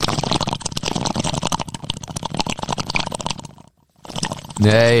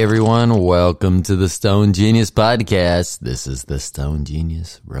Hey everyone, welcome to the Stone Genius Podcast. This is the Stone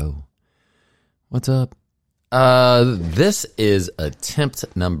Genius Row. What's up? This is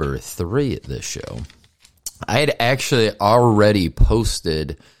attempt number 3 at this show. I had actually already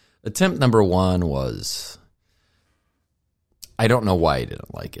posted. Attempt number 1 was, I don't know why I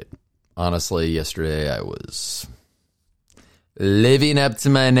didn't like it. Honestly, yesterday I was living up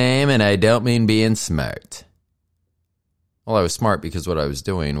to my name, and I don't mean being smart. Well, I was smart because what I was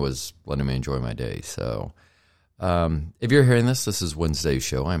doing was letting me enjoy my day. So if you're hearing this is Wednesday's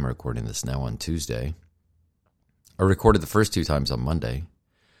show. I'm recording this now on Tuesday. I recorded the first 2 times on Monday.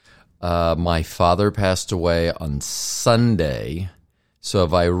 My father passed away on Sunday. So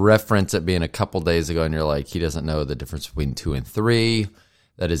if I reference it being a couple days ago and you're like, he doesn't know the difference between 2 and 3,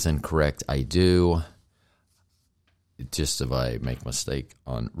 that is incorrect. I do. Just if I make a mistake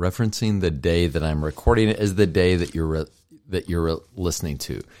on referencing the day that I'm recording it is the day that you're listening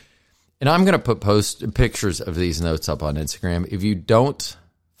to. And I'm going to post pictures of these notes up on Instagram. If you don't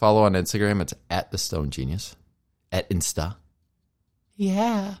follow on Instagram, it's at the Stone Genius, at Insta.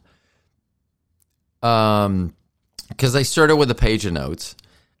 Yeah. Because I started with a page of notes,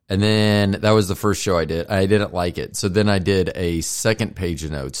 and then that was the first show I did. I didn't like it. So then I did a second page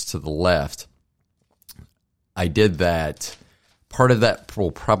of notes to the left. I did that. Part of that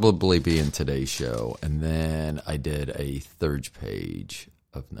will probably be in today's show. And then I did a third page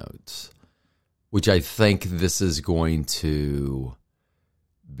of notes, which I think this is going to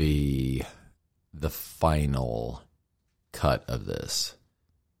be the final cut of this.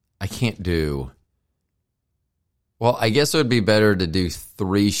 I can't do... Well, I guess it would be better to do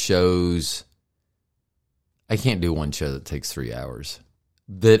 3 shows. I can't do one show that takes 3 hours.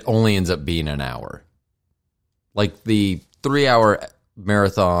 That only ends up being an hour. Like the 3-hour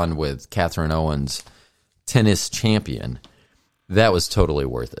marathon with Catherine Owens, tennis champion, that was totally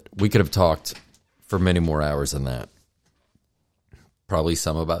worth it. We could have talked for many more hours than that. Probably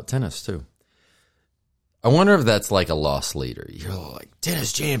some about tennis, too. I wonder if that's like a lost leader. You're like,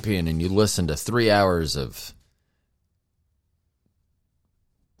 tennis champion, and you listen to 3 hours of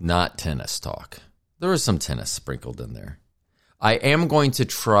not tennis talk. There was some tennis sprinkled in there. I am going to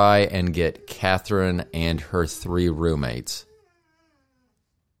try and get Catherine and her 3 roommates.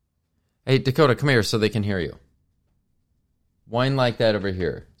 Hey, Dakota, come here so they can hear you. Whine like that over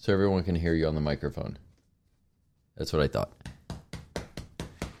here so everyone can hear you on the microphone. That's what I thought.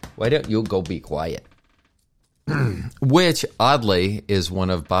 Why don't you go be quiet? Which, oddly, is one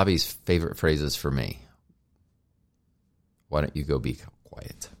of Bobby's favorite phrases for me. Why don't you go be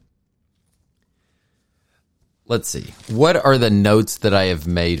quiet? Let's see. What are the notes that I have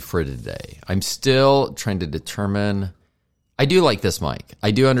made for today? I'm still trying to determine. I do like this mic.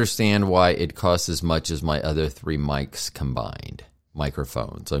 I do understand why it costs as much as my other 3 mics combined.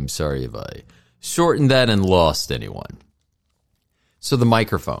 Microphones. I'm sorry if I shortened that and lost anyone. So the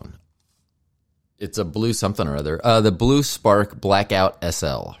microphone. It's a blue something or other. The Blue Spark Blackout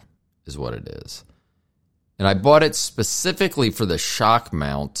SL is what it is. And I bought it specifically for the shock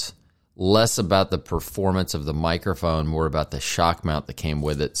mount. Less about the performance of the microphone, more about the shock mount that came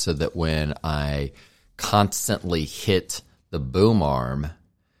with it, so that when I constantly hit the boom arm,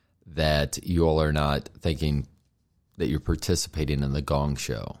 that you all are not thinking that you're participating in the gong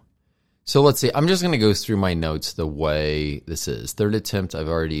show. So let's see. I'm just going to go through my notes the way this is. Third attempt, I've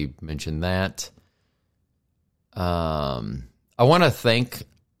already mentioned that. I want to thank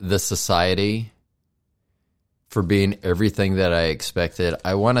the society for being everything that I expected.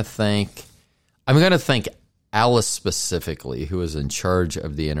 I'm going to thank Alice specifically, who is in charge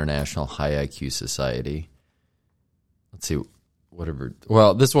of the International High IQ Society. Let's see,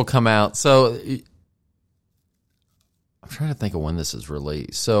 well, this will come out. So I'm trying to think of when this is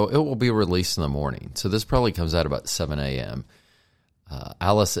released. So it will be released in the morning. So this probably comes out about 7 a.m.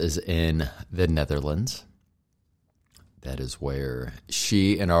 Alice is in the Netherlands. That is where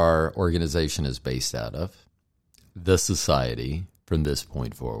she and our organization is based out of. The society from this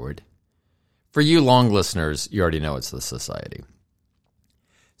point forward. For you long listeners, you already know it's the society.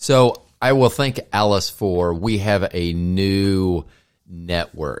 So I will thank Alice for, we have a new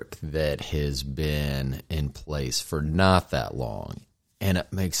network that has been in place for not that long, and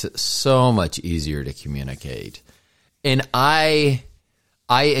it makes it so much easier to communicate. And I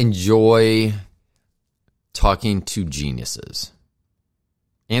enjoy talking to geniuses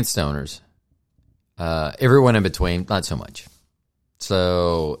and stoners. Everyone in between, not so much.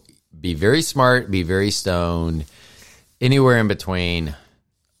 So be very smart, be very stoned, anywhere in between.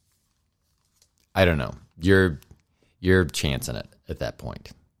 I don't know. You're chancing it at that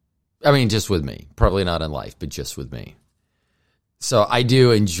point. I mean, just with me. Probably not in life, but just with me. So I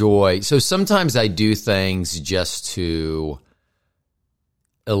do enjoy, so sometimes I do things just to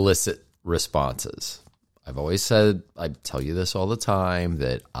elicit responses. I've always said, I tell you this all the time,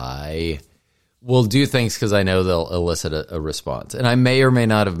 that I will do things because I know they'll elicit a response. And I may or may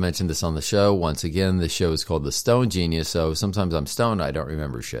not have mentioned this on the show. Once again, the show is called The Stone Genius, so sometimes I'm stoned, I don't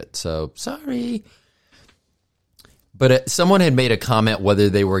remember shit. So, sorry. But someone had made a comment whether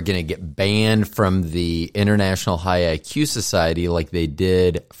they were going to get banned from the International High IQ Society like they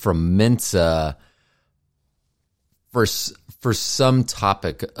did from Mensa for some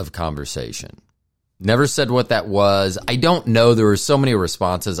topic of conversation. Never said what that was. I don't know. There were so many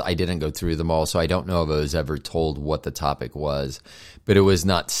responses. I didn't go through them all, so I don't know if I was ever told what the topic was, but it was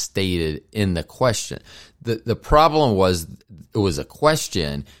not stated in the question. The problem was it was a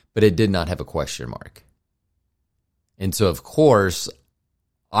question, but it did not have a question mark. And so, of course,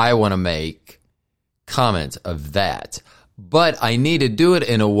 I want to make comment of that. But I need to do it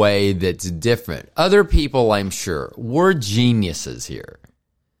in a way that's different. Other people, I'm sure, we're geniuses here.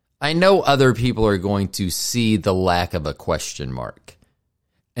 I know other people are going to see the lack of a question mark,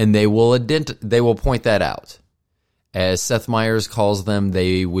 and they will point that out. As Seth Meyers calls them,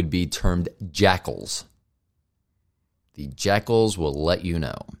 they would be termed jackals. The jackals will let you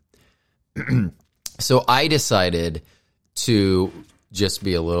know. So I decided to just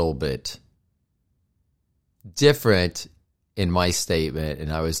be a little bit different in my statement,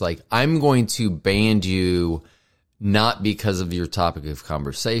 and I was like, I'm going to ban you not because of your topic of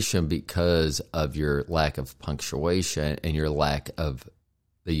conversation, because of your lack of punctuation and your lack of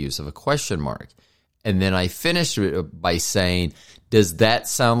the use of a question mark. And then I finished it by saying, does that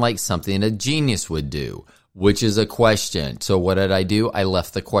sound like something a genius would do? Which is a question. So what did I do? I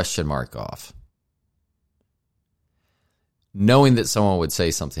left the question mark off, knowing that someone would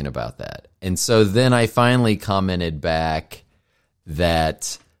say something about that. And so then I finally commented back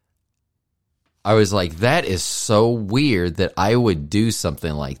that I was like, that is so weird that I would do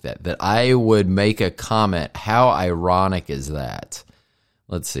something like that, that I would make a comment. How ironic is that?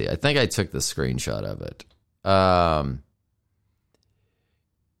 Let's see. I think I took the screenshot of it.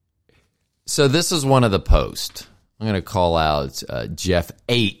 So this is one of the posts. I'm going to call out Jeff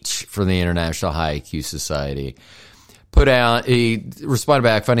H. from the International High IQ Society. He responded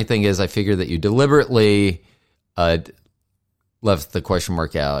back, funny thing is, I figured that you deliberately left the question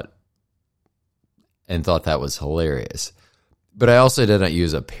mark out and thought that was hilarious. But I also didn't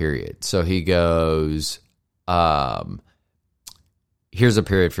use a period. So he goes, here's a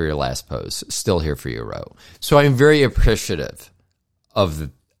period for your last post. Still here for you, Ro. So I'm very appreciative of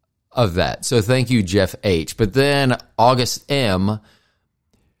that. So thank you, Jeff H. But then August M.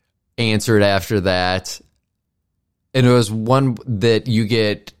 answered after that. And it was one that you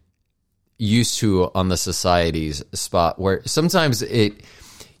get used to on the society's spot, where sometimes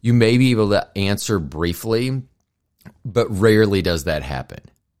you may be able to answer briefly, but rarely does that happen.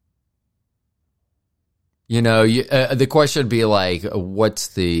 You know, the question would be like, what's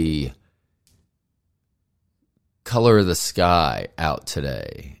the color of the sky out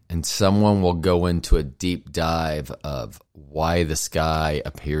today? And someone will go into a deep dive of why the sky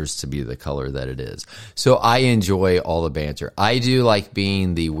appears to be the color that it is. So I enjoy all the banter. I do like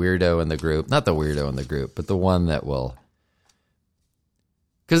being the weirdo in the group. Not the weirdo in the group, but the one that will...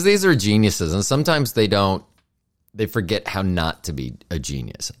 Because these are geniuses, and sometimes they forget how not to be a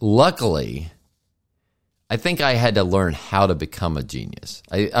genius. Luckily, I think I had to learn how to become a genius.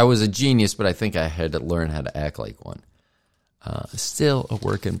 I was a genius, but I think I had to learn how to act like one. Still a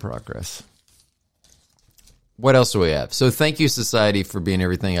work in progress. What else do we have? So thank you, Society, for being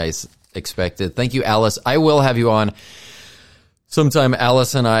everything I expected. Thank you, Alice. I will have you on sometime.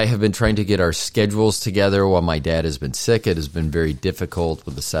 Alice and I have been trying to get our schedules together while my dad has been sick. It has been very difficult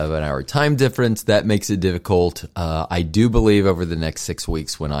with the 7-hour time difference. That makes it difficult. I do believe over the next 6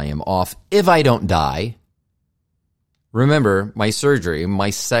 weeks when I am off, if I don't die. Remember, my surgery, my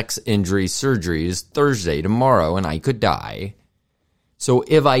sex injury surgery is Thursday, tomorrow, and I could die. So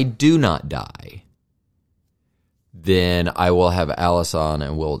if I do not die, then I will have Alice on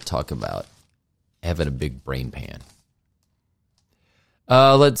and we'll talk about having a big brain pan.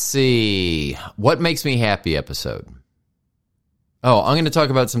 Let's see. What makes me happy episode. Oh, I'm going to talk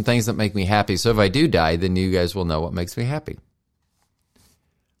about some things that make me happy. So if I do die, then you guys will know what makes me happy.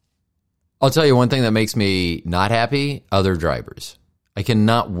 I'll tell you one thing that makes me not happy, other drivers. I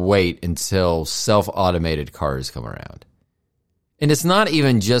cannot wait until self-automated cars come around. And it's not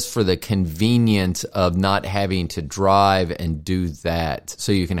even just for the convenience of not having to drive and do that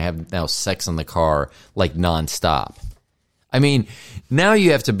so you can have now sex in the car like nonstop. I mean, now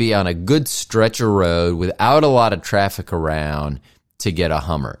you have to be on a good stretch of road without a lot of traffic around to get a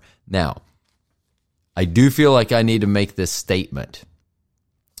Hummer. Now, I do feel like I need to make this statement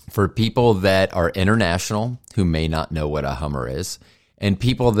for people that are international who may not know what a Hummer is, and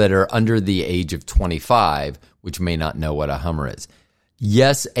people that are under the age of 25, which may not know what a Hummer is.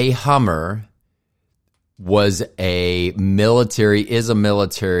 Yes, a Hummer is a military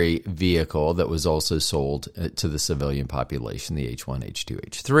vehicle that was also sold to the civilian population, the H1, H2,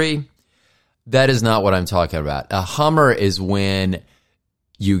 H3. That is not what I'm talking about. A Hummer is when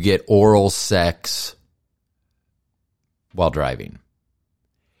you get oral sex while driving.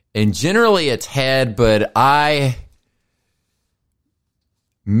 And generally it's head, but I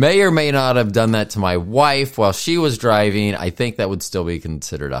may or may not have done that to my wife while she was driving. I think that would still be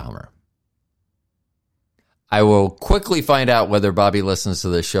considered a Hummer. I will quickly find out whether Bobby listens to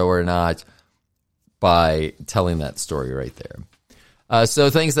the show or not by telling that story right there. So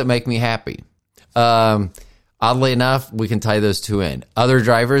things that make me happy. Oddly enough, we can tie those two in. Other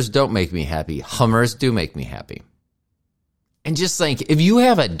drivers don't make me happy. Hummers do make me happy. And just think, if you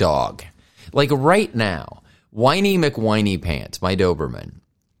have a dog, like right now, Whiny McWhiny Pants, my Doberman,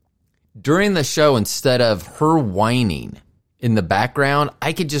 during the show, instead of her whining in the background,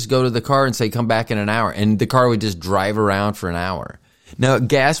 I could just go to the car and say, come back in an hour. And the car would just drive around for an hour. Now,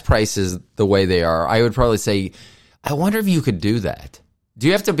 gas prices the way they are, I would probably say, I wonder if you could do that. Do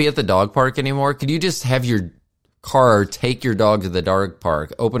you have to be at the dog park anymore? Could you just have your car take your dog to the dog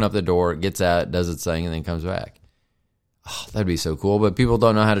park, open up the door, gets out, does its thing, and then comes back? Oh, that'd be so cool, but people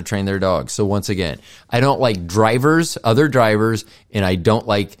don't know how to train their dogs. So once again, I don't like other drivers, and I don't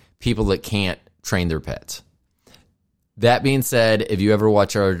like people that can't train their pets. That being said, if you ever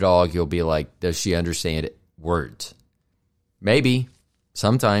watch our dog, you'll be like, does she understand words? Maybe.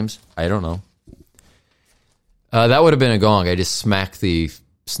 Sometimes. I don't know. That would have been a gong. I just smacked the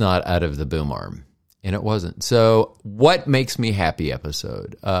snot out of the boom arm, and it wasn't. So what makes me happy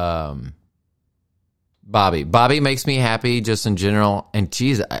episode? Bobby. Bobby makes me happy just in general. And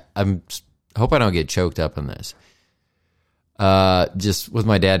geez, I hope I don't get choked up on this. Just with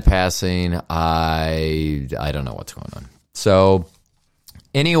my dad passing, I don't know what's going on. So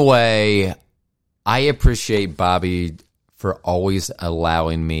anyway, I appreciate Bobby for always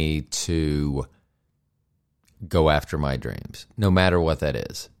allowing me to go after my dreams, no matter what that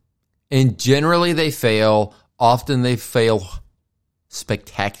is. And generally they fail. Often they fail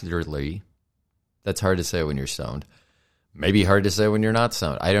spectacularly. That's hard to say when you're stoned. Maybe hard to say when you're not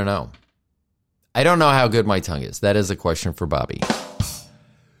stoned. I don't know. I don't know how good my tongue is. That is a question for Bobby.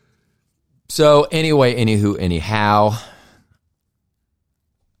 So anyway, anyhow,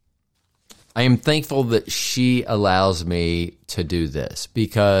 I am thankful that she allows me to do this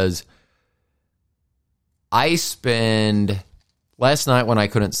because last night when I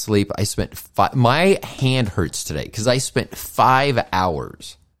couldn't sleep, my hand hurts today because I spent 5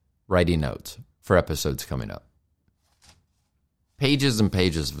 hours writing notes for episodes coming up. Pages and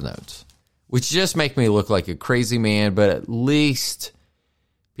pages of notes, which just make me look like a crazy man, but at least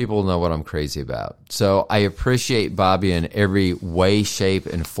people know what I'm crazy about. So I appreciate Bobby in every way, shape,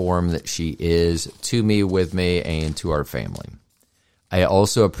 and form that she is to me, with me, and to our family. I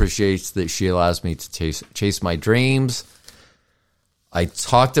also appreciate that she allows me to chase my dreams. I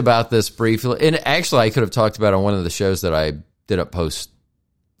talked about this briefly, and actually I could have talked about it on one of the shows that I didn't post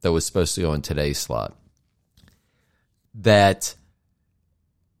that was supposed to go in today's slot, that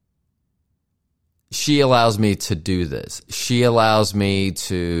she allows me to do this. She allows me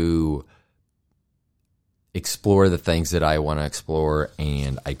to explore the things that I want to explore,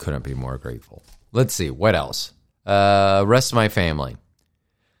 and I couldn't be more grateful. Let's see, what else? Rest of my family.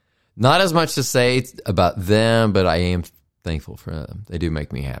 Not as much to say about them, but I am thankful for them. They do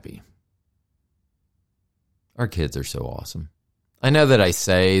make me happy. Our kids are so awesome. I know that I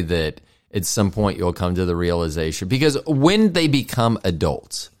say that at some point you'll come to the realization, because when they become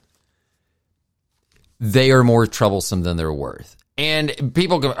adults, they are more troublesome than they're worth. And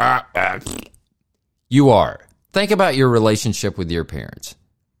people go, you are. Think about your relationship with your parents.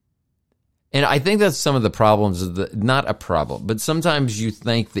 And I think that's some of the problems, not a problem, but sometimes you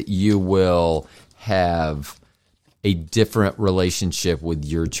think that you will have a different relationship with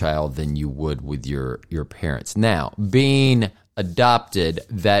your child than you would with your parents. Now, being adopted,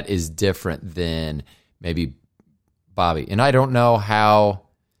 that is different than maybe Bobby. And I don't know how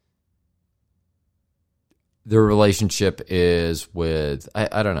their relationship is with,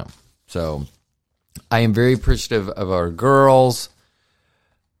 I don't know. So I am very appreciative of our girls.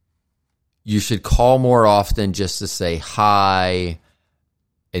 You should call more often just to say hi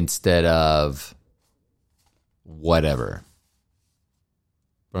instead of whatever.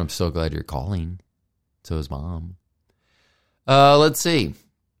 But I'm so glad you're calling. So is Mom. Let's see.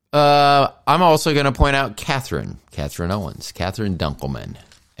 I'm also going to point out Catherine Owens, Catherine Dunkelman,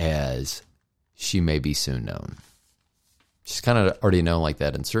 as she may be soon known. She's kind of already known like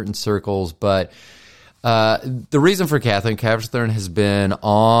that in certain circles, but the reason for Catherine has been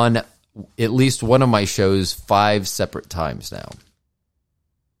on at least one of my shows 5 separate times now.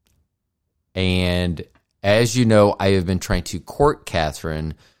 And as you know, I have been trying to court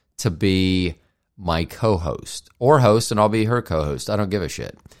Catherine to be my co-host or host, and I'll be her co-host. I don't give a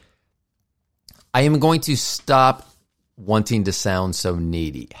shit. I am going to stop wanting to sound so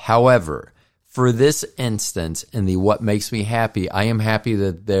needy. However, for this instance, in the what makes me happy, I am happy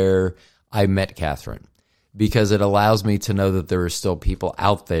that I met Catherine, because it allows me to know that there are still people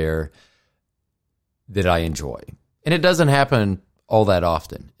out there that I enjoy. And it doesn't happen all that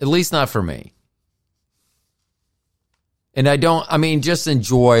often, at least not for me. And just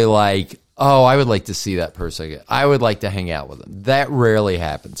enjoy like, oh, I would like to see that person again. I would like to hang out with them. That rarely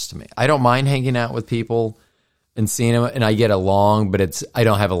happens to me. I don't mind hanging out with people and seeing them, and I get along, but I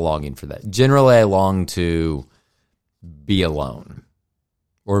don't have a longing for that. Generally, I long to be alone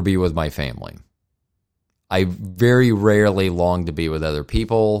or be with my family. I very rarely long to be with other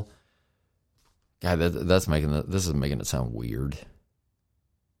people. God, this is making it sound weird.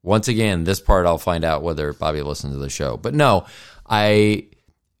 Once again, this part I'll find out whether Bobby listens to the show. But no,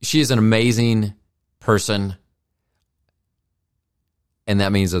 she is an amazing person, and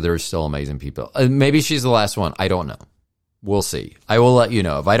that means that there's still amazing people. Maybe she's the last one. I don't know. We'll see. I will let you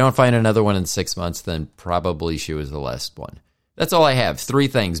know. If I don't find another one in 6 months, then probably she was the last one. That's all I have. 3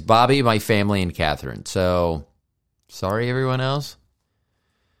 things: Bobby, my family, and Catherine. So, sorry, everyone else.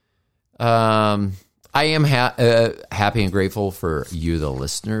 I am happy and grateful for you, the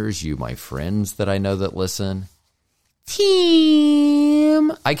listeners, you, my friends that I know that listen.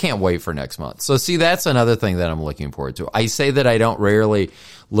 Team. I can't wait for next month. So, see, that's another thing that I'm looking forward to. I say that I don't rarely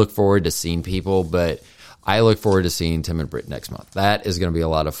look forward to seeing people, but I look forward to seeing Tim and Britt next month. That is going to be a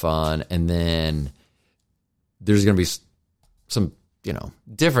lot of fun. And then there's going to be some,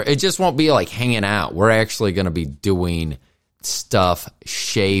 different. It just won't be like hanging out. We're actually going to be doing stuff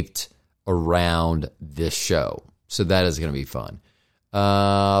shaped around this show. So that is going to be fun.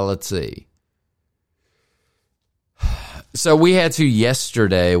 Let's see. So we had to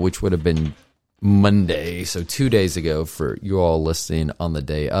yesterday, which would have been Monday, so 2 days ago for you all listening on the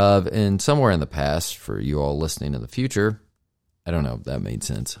day of, and somewhere in the past for you all listening in the future. I don't know if that made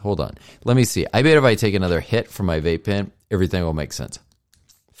sense. Hold on. Let me see. I bet if I take another hit from my vape pen, everything will make sense.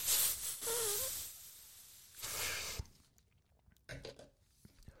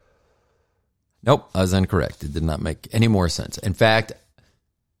 Nope, I was incorrect. It did not make any more sense. In fact,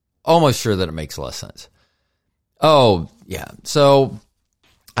 almost sure that it makes less sense. Oh, yeah. So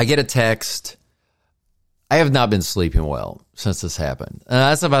I get a text. I have not been sleeping well since this happened. And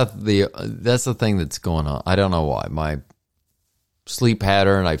that's the thing that's going on. I don't know why. My sleep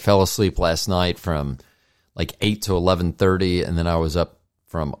pattern, I fell asleep last night from like 8 to 11:30, and then I was up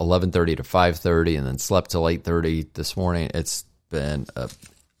from 11:30 to 5:30, and then slept till 8:30 this morning. It's been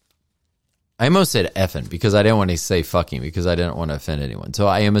I almost said effing because I didn't want to say fucking because I didn't want to offend anyone. So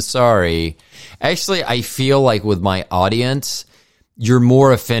I am sorry. Actually, I feel like with my audience, you're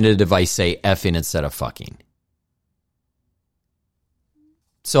more offended if I say effing instead of fucking.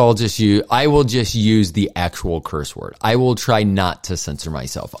 So I will just use the actual curse word. I will try not to censor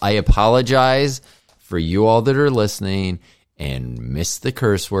myself. I apologize for you all that are listening and miss the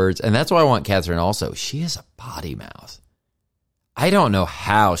curse words. And that's why I want Catherine also. She is a potty mouth. I don't know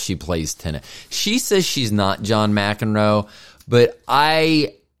how she plays tennis. She says she's not John McEnroe, but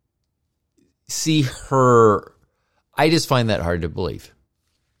I see her. I just find that hard to believe.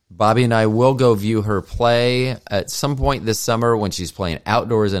 Bobby and I will go view her play at some point this summer when she's playing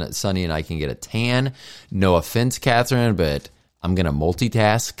outdoors and it's sunny and I can get a tan. No offense, Catherine, but I'm going to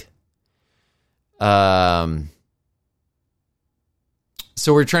multitask.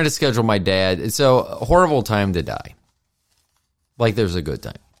 So we're trying to schedule my dad. So a horrible time to die. Like there's a good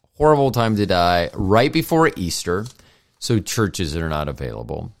time. Horrible time to die right before Easter, so churches are not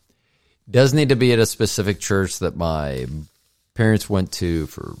available. Does need to be at a specific church that my parents went to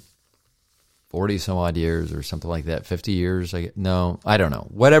for 40 some odd years or something like that, 50 years. No, I don't know.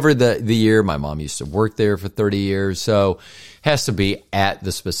 Whatever the year, my mom used to work there for 30 years, so has to be at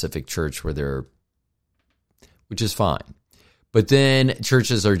the specific church which is fine. But then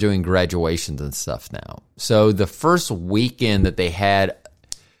churches are doing graduations and stuff now. So the first weekend that they had,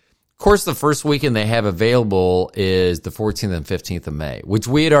 of course, the first weekend they have available is the 14th and 15th of May, which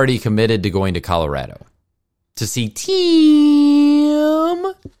we had already committed to going to Colorado. to see Tim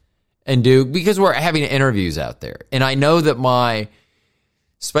and Duke because we're having interviews out there. And I know that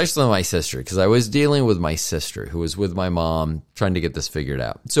especially my sister, because I was dealing with my sister who was with my mom trying to get this figured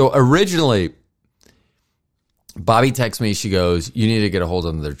out. So originally, Bobby texts me. She goes, "You need to get a hold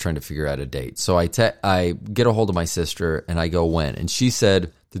of them. They're trying to figure out a date." So I get a hold of my sister and I go, "When?" And she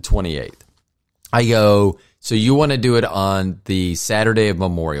said the 28th. I go, "So you want to do it on the Saturday of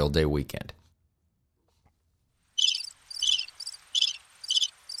Memorial Day weekend?"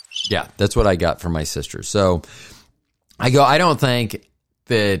 Yeah, that's what I got from my sister. So I go, "I don't think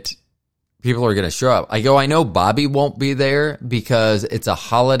that people are going to show up." I go, "I know Bobby won't be there because it's a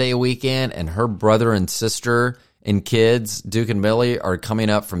holiday weekend and her brother and sister and kids, Duke and Millie, are coming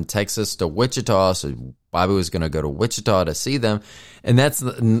up from Texas to Wichita. So Bobby was going to go to Wichita to see them. And that's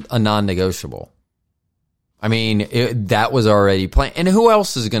a non-negotiable. I mean, that was already planned. And who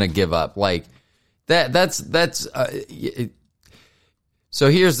else is going to give up? Like so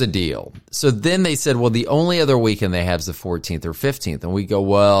here's the deal. So then they said, well, the only other weekend they have is the 14th or 15th. And we go,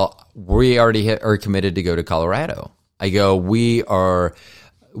 well, we already are committed to go to Colorado. I go, we've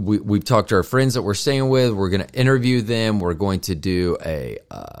talked to our friends that we're staying with. We're going to interview them. We're going to do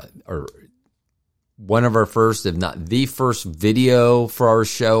one of our first, if not the first video for our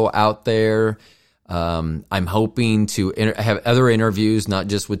show out there. I'm hoping to have other interviews, not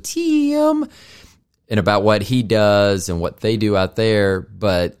just with Tim, and about what he does and what they do out there,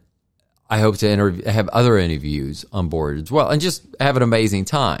 but I hope to have other interviews on board as well and just have an amazing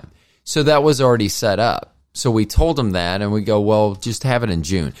time. So that was already set up. So we told him that, and we go, well, just have it in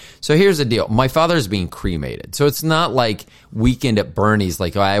June. So here's the deal. My father's being cremated. So it's not like Weekend at Bernie's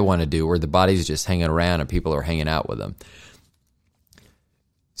like I want to do, where the body's just hanging around and people are hanging out with him.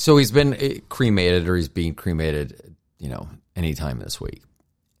 So he's been cremated, or he's being cremated, anytime this week.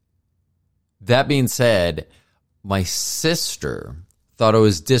 That being said, my sister thought it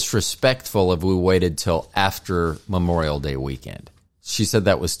was disrespectful if we waited till after Memorial Day weekend. She said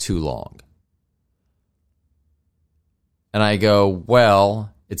that was too long. And I go,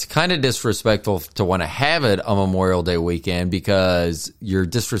 well, it's kind of disrespectful to want to have it on Memorial Day weekend because you're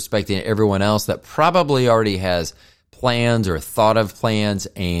disrespecting everyone else that probably already has plans or thought of plans,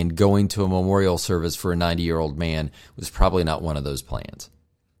 and going to a memorial service for a 90-year-old man was probably not one of those plans.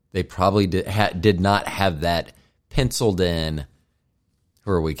 They probably did not have that penciled in,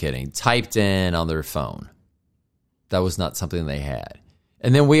 who are we kidding, typed in on their phone. That was not something they had.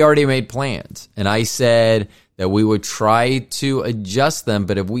 And then we already made plans. And I said that we would try to adjust them,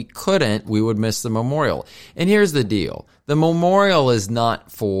 but if we couldn't, we would miss the memorial. And here's the deal. The memorial is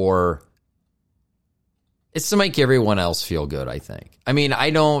not for... It's to make everyone else feel good, I think. I mean,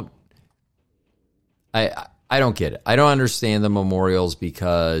 I don't get it. I don't understand the memorials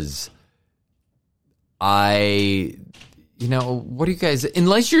because what do you guys,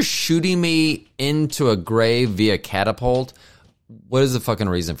 unless you're shooting me into a grave via catapult, what is the fucking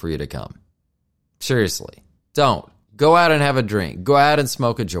reason for you to come? Seriously, don't. Go out and have a drink. Go out and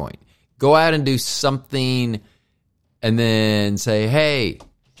smoke a joint. Go out and do something and then say, hey,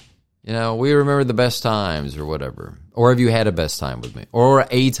 we remember the best times or whatever. Or have you had a best time with me? Or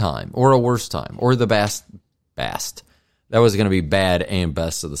a time, or a worst time, or the best. That was going to be bad and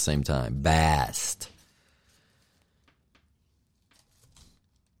best at the same time. Best.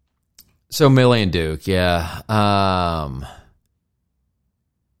 So Millie and Duke, yeah. I'm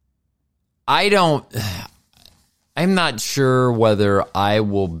not sure whether I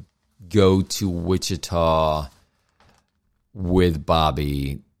will go to Wichita with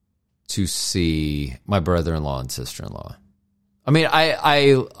Bobby to see my brother-in-law and sister-in-law. I mean,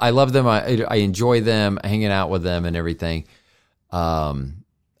 I love them. I enjoy them, hanging out with them and everything. I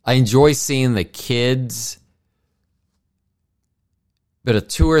enjoy seeing the kids, but a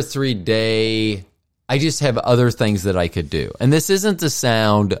 2 or 3 day, I just have other things that I could do. And this isn't to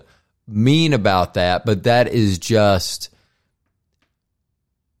sound mean about that, but that is just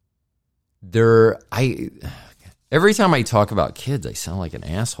every time I talk about kids, I sound like an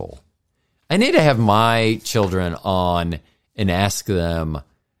asshole. I need to have my children on and ask them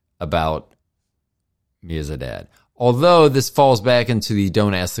about me as a dad. Although this falls back into the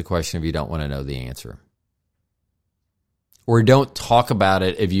don't ask the question if you don't want to know the answer. Or don't talk about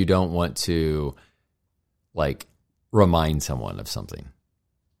it if you don't want to, remind someone of something.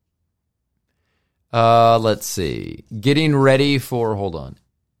 Let's see. Getting ready for, hold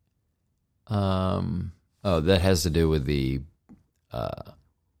on. That has to do with the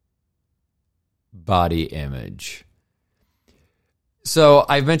body image. So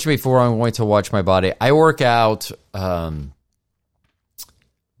I've mentioned before I'm going to watch my body. I work out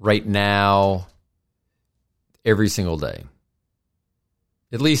right now every single day.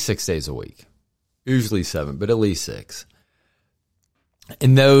 At least 6 days a week. Usually 7, but at least 6.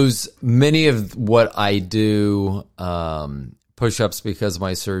 And those, many of what I do, push-ups because of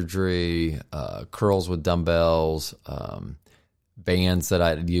my surgery, curls with dumbbells, bands that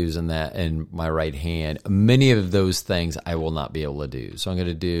I'd use in my right hand, many of those things I will not be able to do. So I'm going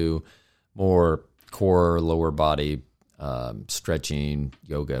to do more core, lower body, stretching,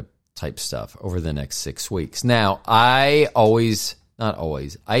 yoga type stuff over the next 6 weeks. Now, I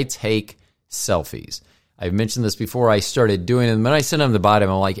take selfies. I've mentioned this before. I started doing them. When I send them to the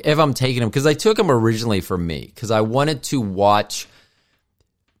bottom, I'm like, if I'm taking them, because I took them originally for me, because I wanted to watch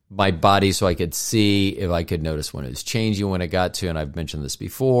my body so I could see if I could notice when it was changing, when it got to, and I've mentioned this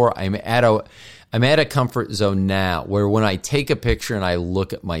before, I'm at a comfort zone now where when I take a picture and I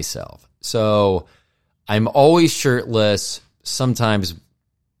look at myself. So I'm always shirtless, sometimes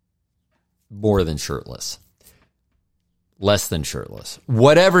more than shirtless, less than shirtless,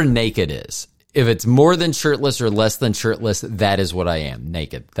 whatever naked is. If it's more than shirtless or less than shirtless, that is what I am,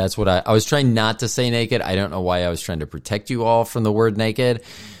 naked. That's what I was trying not to say naked. I don't know why I was trying to protect you all from the word naked.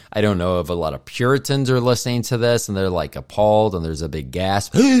 I don't know if a lot of Puritans are listening to this and they're like appalled and there's a big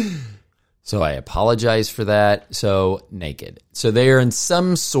gasp. So I apologize for that. So naked. So they are in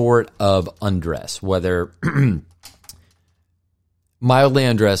some sort of undress, whether mildly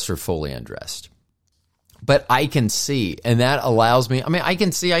undressed or fully undressed. But I can see, and that allows me, I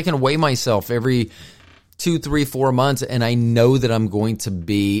can weigh myself every 2, 3, 4 months, and I know that I'm going to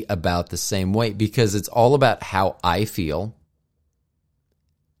be about the same weight because it's all about how I feel.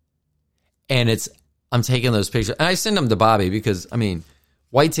 And I'm taking those pictures, and I send them to Bobby because,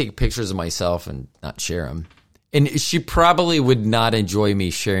 why take pictures of myself and not share them? And she probably would not enjoy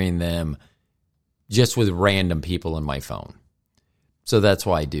me sharing them just with random people in my phone. So that's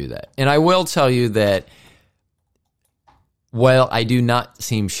why I do that. And I will tell you that, well, I do not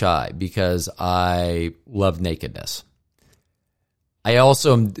seem shy because I love nakedness.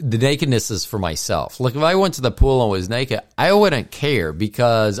 The nakedness is for myself. Like if I went to the pool and was naked, I wouldn't care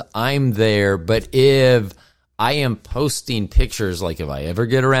because I'm there. But if I am posting pictures, like if I ever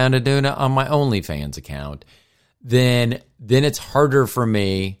get around to doing it on my OnlyFans account, then it's harder for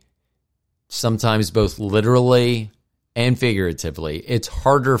me, sometimes both literally and figuratively. It's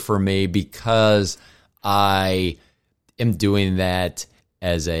harder for me because I am doing that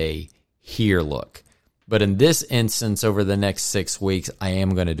as a here look. But in this instance, over the next 6 weeks, I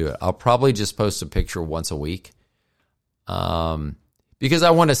am going to do it. I'll probably just post a picture once a week because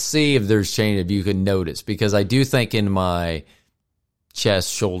I want to see if there's change, if you can notice. Because I do think in my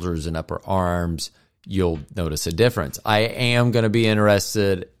chest, shoulders, and upper arms, you'll notice a difference. I am going to be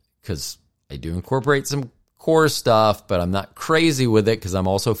interested because I do incorporate some core stuff, but I'm not crazy with it because I'm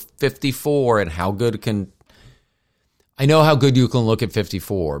also 54 and I know how good you can look at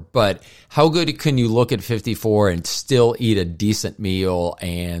 54, but how good can you look at 54 and still eat a decent meal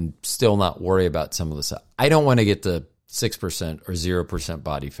and still not worry about some of the stuff? I don't want to get to 6% or 0%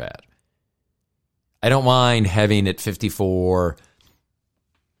 body fat. I don't mind having at 54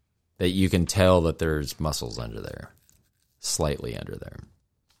 that you can tell that there's muscles under there, slightly under there.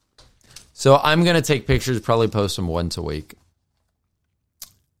 So I'm going to take pictures, probably post them once a week.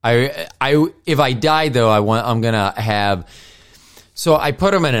 If I die though, I'm gonna have. So I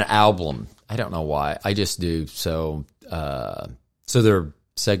put them in an album. I don't know why. I just do. So they're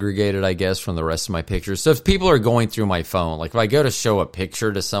segregated, I guess, from the rest of my pictures. So if people are going through my phone, like if I go to show a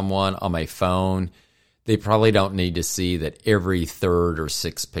picture to someone on my phone, they probably don't need to see that every third or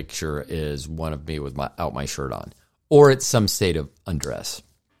sixth picture is one of me without my shirt on, or it's some state of undress.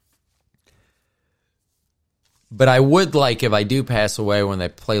 But I would like, if I do pass away, when they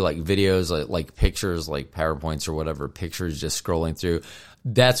play like videos, like pictures, like PowerPoints or whatever, pictures just scrolling through,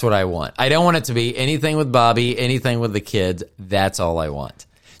 that's what I want. I don't want it to be anything with Bobby, anything with the kids. That's all I want.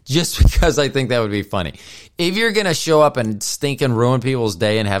 Just because I think that would be funny. If you're going to show up and stink and ruin people's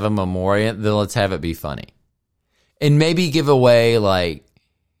day and have a memorial, then let's have it be funny. And maybe give away like,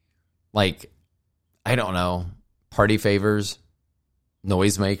 I don't know, party favors,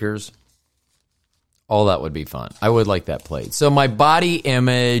 noisemakers. All that would be fun. I would like that played. So my body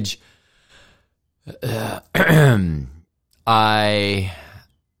image, what did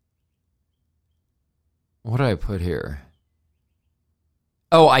I put here?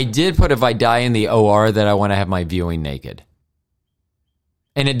 Oh, I did put if I die in the OR that I want to have my viewing naked.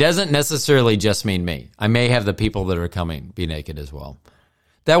 And it doesn't necessarily just mean me. I may have the people that are coming be naked as well.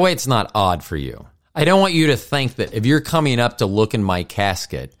 That way it's not odd for you. I don't want you to think that if you're coming up to look in my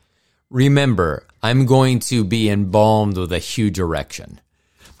casket, remember, I'm going to be embalmed with a huge erection.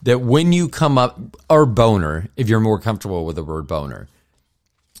 that when you come up, or boner, if you're more comfortable with the word boner.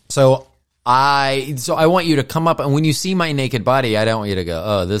 So I want you to come up, and when you see my naked body, I don't want you to go,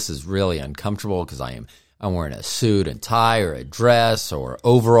 oh, this is really uncomfortable because I'm wearing a suit and tie or a dress or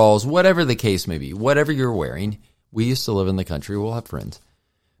overalls, whatever the case may be, whatever you're wearing. We used to live in the country. We'll have friends.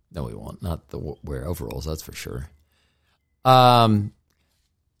 No, we won't. Not wear overalls, that's for sure.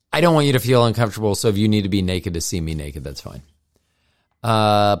 I don't want you to feel uncomfortable, so if you need to be naked to see me naked, that's fine.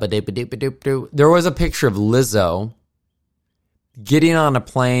 There was a picture of Lizzo getting on a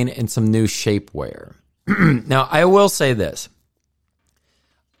plane in some new shapewear. Now, I will say this.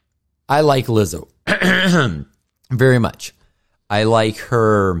 I like Lizzo very much. I like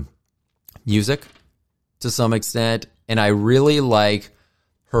her music to some extent, and I really like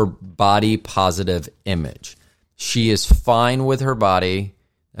her body positive image. She is fine with her body.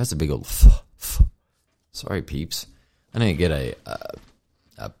 That's a big old sorry, peeps. I didn't get a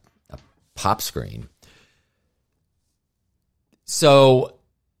pop screen. So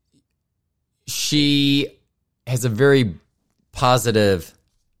she has a very positive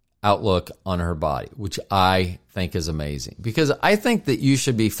outlook on her body, which I think is amazing. Because I think that you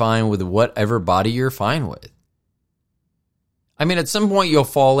should be fine with whatever body you're fine with. I mean, at some point you'll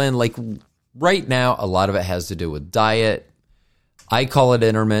fall in, like right now, a lot of it has to do with diet. I call it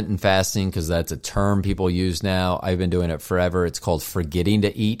intermittent fasting because that's a term people use now. I've been doing it forever. It's called forgetting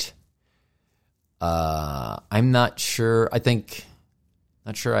to eat. I'm not sure.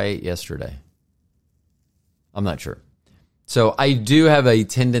 Not sure I ate yesterday. I'm not sure. So I do have a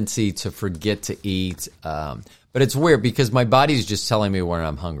tendency to forget to eat. But it's weird because my body's just telling me when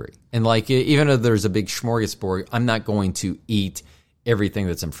I'm hungry. And like, even if there's a big smorgasbord, I'm not going to eat everything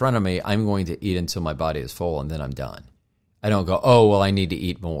that's in front of me. I'm going to eat until my body is full and then I'm done. I don't go, oh, well, I need to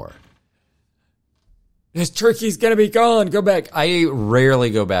eat more. This turkey's going to be gone. Go back. I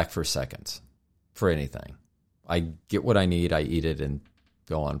rarely go back for seconds for anything. I get what I need. I eat it and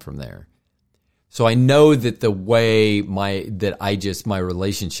go on from there. So I know that the way my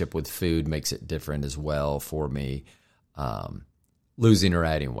relationship with food makes it different as well for me, losing or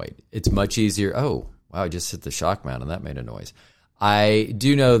adding weight. It's much easier. Oh, wow, I just hit the shock mount and that made a noise. I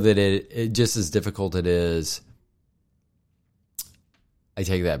do know that it just as difficult it is. I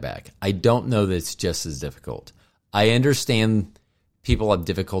take that back. I don't know that it's just as difficult. I understand people have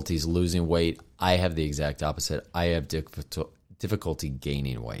difficulties losing weight. I have the exact opposite. I have difficulty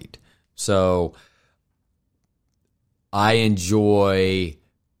gaining weight. So I enjoy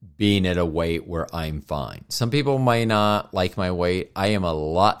being at a weight where I'm fine. Some people might not like my weight. I am a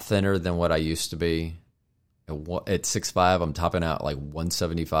lot thinner than what I used to be. At 6'5", I'm topping out like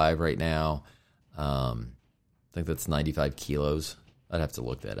 175 right now. I think that's 95 kilos. I'd have to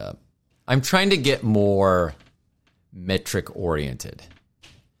look that up. I'm trying to get more metric oriented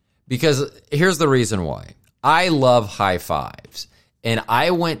because here's the reason why. I love high fives, and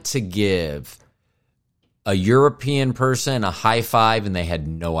I went to give a European person a high five and they had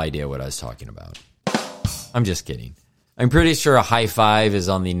no idea what I was talking about. I'm just kidding. I'm pretty sure a high five is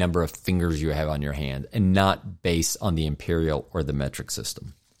on the number of fingers you have on your hand and not based on the imperial or the metric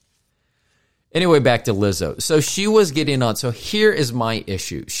system. Anyway, back to Lizzo. So she was getting on. So here is my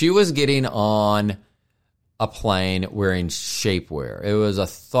issue. She was getting on a plane wearing shapewear. It was a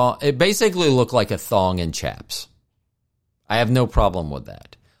thong. It basically looked like a thong and chaps. I have no problem with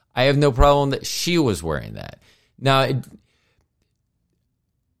that. I have no problem that she was wearing that. Now,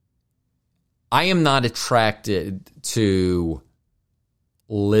 I am not attracted to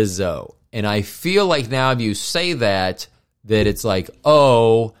Lizzo. And I feel like now if you say that it's like,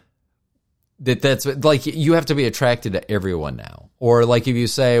 oh, that's like you have to be attracted to everyone now. Or like if you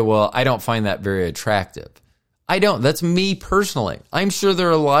say, well, I don't find that very attractive. I don't. That's me personally. I'm sure there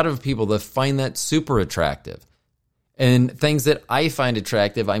are a lot of people that find that super attractive. And things that I find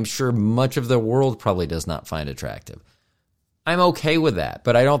attractive, I'm sure much of the world probably does not find attractive. I'm okay with that,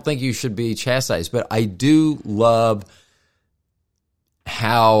 but I don't think you should be chastised. But I do love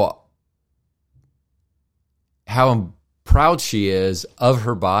how proud she is of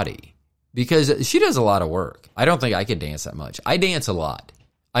her body. Because she does a lot of work. I don't think I could dance that much. I dance a lot.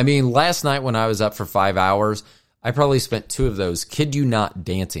 I mean, last night when I was up for 5 hours, I probably spent 2 of those, kid you not,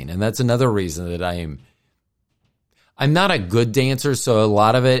 dancing. And that's another reason that I'm not a good dancer, so a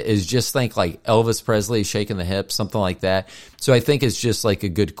lot of it is just think like Elvis Presley shaking the hips, something like that. So I think it's just like a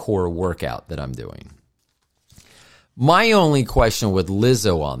good core workout that I'm doing. My only question with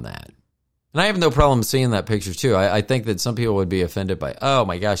Lizzo on that, and I have no problem seeing that picture too. I think that some people would be offended by, oh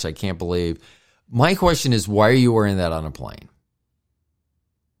my gosh, I can't believe. My question is, why are you wearing that on a plane?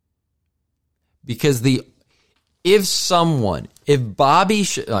 Because if If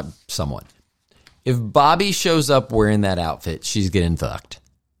Bobby shows up wearing that outfit, she's getting fucked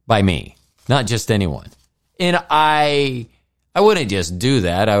by me, not just anyone. And I wouldn't just do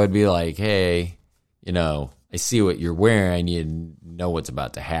that. I would be like, hey, I see what you're wearing. You know what's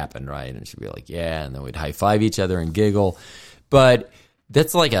about to happen, right? And she'd be like, yeah. And then we'd high five each other and giggle. But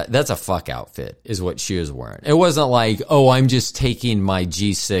that's a fuck outfit is what she was wearing. It wasn't like, oh, I'm just taking my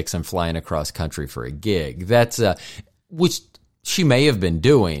G6 and flying across country for a gig. That's which she may have been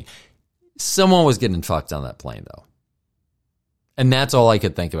doing. Someone was getting fucked on that plane though. And that's all I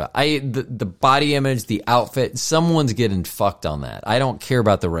could think about. The body image, the outfit, someone's getting fucked on that. I don't care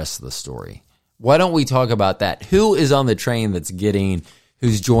about the rest of the story. Why don't we talk about that? Who is on the train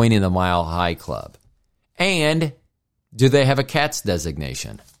who's joining the Mile High Club? And do they have a CATS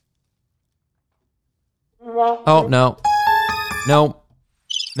designation? Oh, no.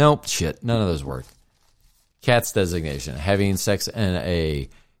 Nope. Shit. None of those work. CATS designation. Having sex in a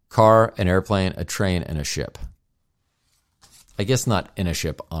car, an airplane, a train, and a ship. I guess not in a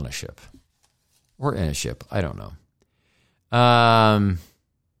ship, on a ship. Or in a ship. I don't know.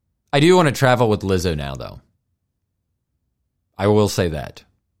 I do want to travel with Lizzo now, though. I will say that.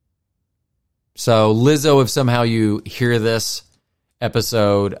 So, Lizzo, if somehow you hear this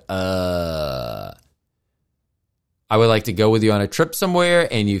episode, I would like to go with you on a trip somewhere,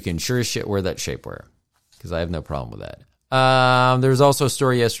 and you can sure as shit wear that shapewear, because I have no problem with that. There was also a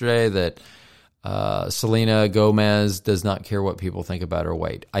story yesterday that Selena Gomez does not care what people think about her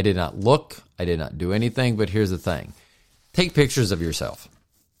weight. I did not look. I did not do anything, but here's the thing. Take pictures of yourself.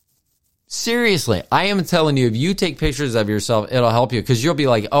 Seriously, I am telling you, if you take pictures of yourself, it'll help you because you'll be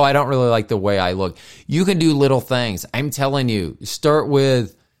like, oh, I don't really like the way I look. You can do little things. I'm telling you, start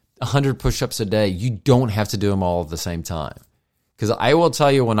with 100 push-ups a day. You don't have to do them all at the same time. Because I will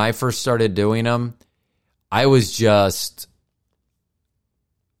tell you, when I first started doing them, I was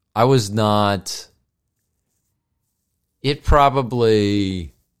not, it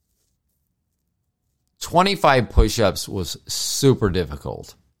probably, 25 push-ups was super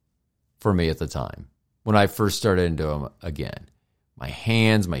difficult for me at the time when I first started into them again. My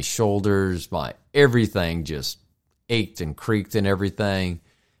hands, my shoulders, my everything just ached and creaked and everything.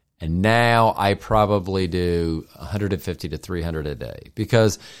 And now I probably do 150 to 300 a day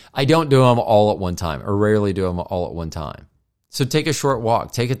because I don't do them all at one time or rarely do them all at one time. So take a short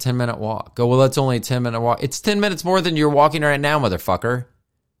walk. Take a 10-minute walk. Go, well, that's only a 10-minute walk. It's 10 minutes more than you're walking right now, motherfucker.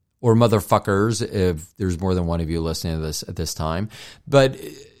 Or motherfuckers, if there's more than one of you listening to this at this time. But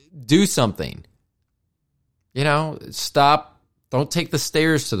do something. Stop. Don't take the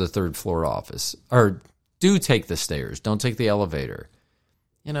stairs to the third floor office. Or do take the stairs. Don't take the elevator.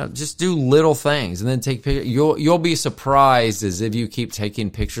 Just do little things and then take pictures. You'll be surprised as if you keep taking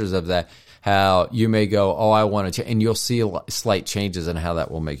pictures of that, how you may go, oh, I want to, and you'll see slight changes in how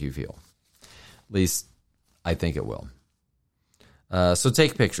that will make you feel. At least I think it will. So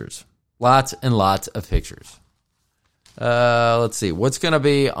take pictures. Lots and lots of pictures. Let's see. What's going to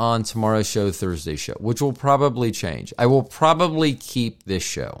be on tomorrow's show, Thursday show, which will probably change. I will probably keep this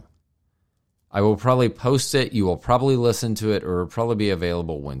show. I will probably post it. You will probably listen to it, or it'll probably be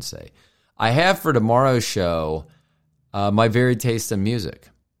available Wednesday. I have for tomorrow's show my varied taste in music.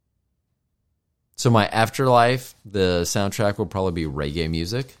 So my afterlife, the soundtrack will probably be reggae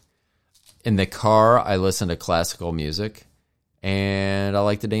music. In the car, I listen to classical music. And I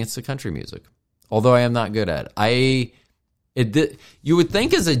like to dance to country music, although I am not good at it. You would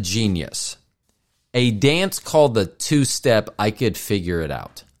think as a genius, a dance called the two-step, I could figure it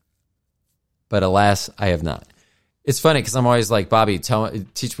out. But alas, I have not. It's funny because I'm always like, Bobby,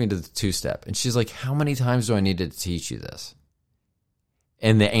 teach me the two-step. And she's like, how many times do I need to teach you this?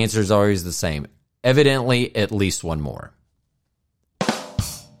 And the answer is always the same. Evidently, at least one more.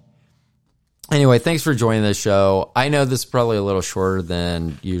 Anyway, thanks for joining the show. I know this is probably a little shorter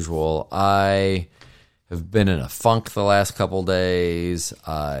than usual. I have been in a funk the last couple days.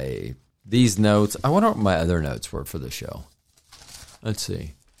 These notes, I wonder what my other notes were for the show. Let's see.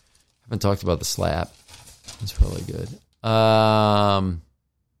 I haven't talked about the slap. That's probably good. Oh,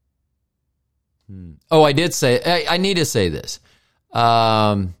 I did say, I need to say this.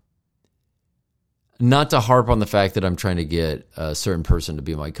 Not to harp on the fact that I'm trying to get a certain person to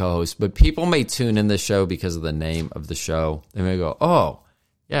be my co-host, but people may tune in this show because of the name of the show. They may go, oh,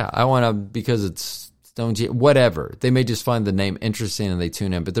 yeah, I want to, because it's Stone G, whatever. They may just find the name interesting and they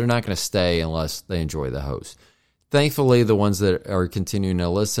tune in, but they're not going to stay unless they enjoy the host. Thankfully, the ones that are continuing to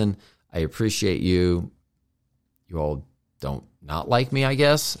listen, I appreciate you. You all don't not like me, I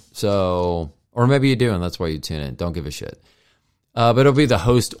guess. So, or maybe you do, and that's why you tune in. Don't give a shit. But it'll be the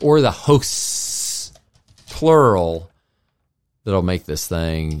host or the hosts, plural, that'll make this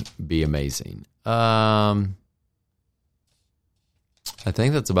thing be amazing. I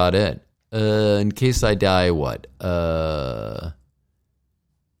think that's about it. In case I die, what? Yeah,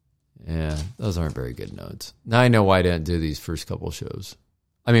 those aren't very good notes. Now I know why I didn't do these first couple shows.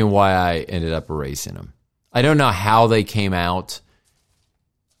 I mean, why I ended up erasing them. I don't know how they came out,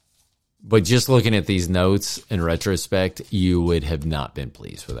 but just looking at these notes in retrospect, you would have not been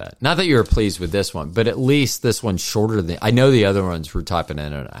pleased with that. Not that you were pleased with this one, but at least this one's shorter than... I know the other ones were typing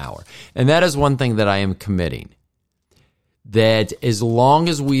in an hour. And that is one thing that I am committing. That as long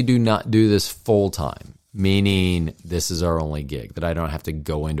as we do not do this full time, meaning this is our only gig, that I don't have to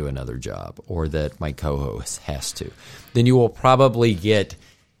go into another job or that my co-host has to, then you will probably get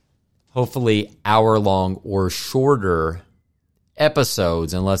hopefully hour-long or shorter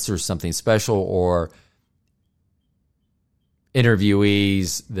episodes unless there's something special or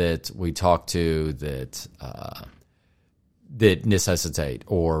interviewees that we talk to that necessitate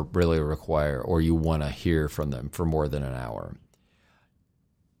or really require or you want to hear from them for more than an hour.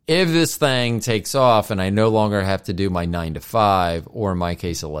 If this thing takes off and I no longer have to do my 9 to 5 or in my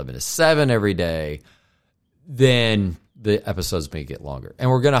case 11 to 7 every day, then the episodes may get longer. And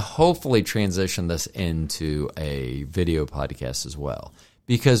we're going to hopefully transition this into a video podcast as well.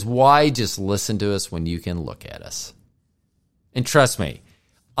 Because why just listen to us when you can look at us? And trust me,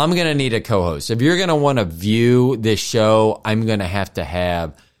 I'm going to need a co-host. If you're going to want to view this show, I'm going to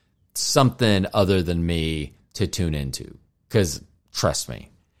have something other than me to tune into. Because trust me,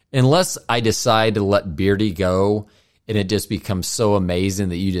 unless I decide to let Beardy go and it just becomes so amazing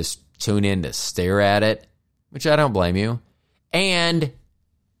that you just tune in to stare at it, which I don't blame you. And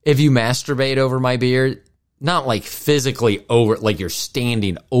if you masturbate over my beard, not like physically over, like you're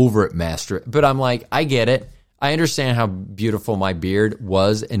standing over it, but I'm like, I get it. I understand how beautiful my beard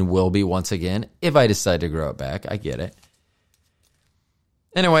was and will be once again if I decide to grow it back. I get it.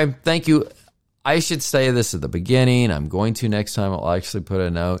 Anyway, thank you. I should say this at the beginning. I'm going to next time. I'll actually put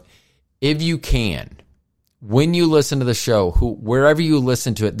a note. If you can, when you listen to the show, wherever you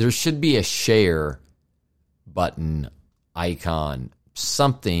listen to it, there should be a share button, icon,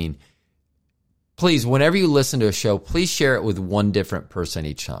 something. Please, whenever you listen to a show, please share it with one different person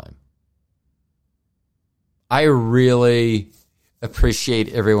each time. I really appreciate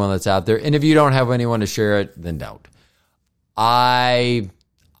everyone that's out there. And if you don't have anyone to share it, then don't. I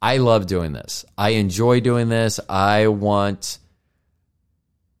love doing this. I enjoy doing this. This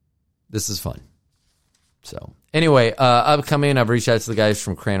is fun. So anyway, upcoming, I've reached out to the guys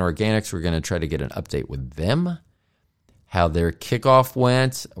from Cran Organics. We're going to try to get an update with them, how their kickoff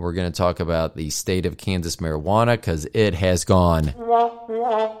went. We're going to talk about the state of Kansas marijuana because it has gone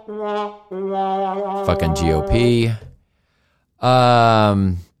fucking GOP.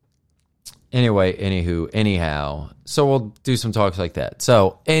 Anyhow. So we'll do some talks like that.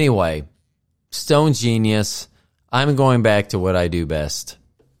 So anyway, Stone Genius. I'm going back to what I do best.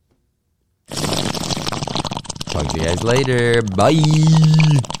 Talk to you guys later. Bye.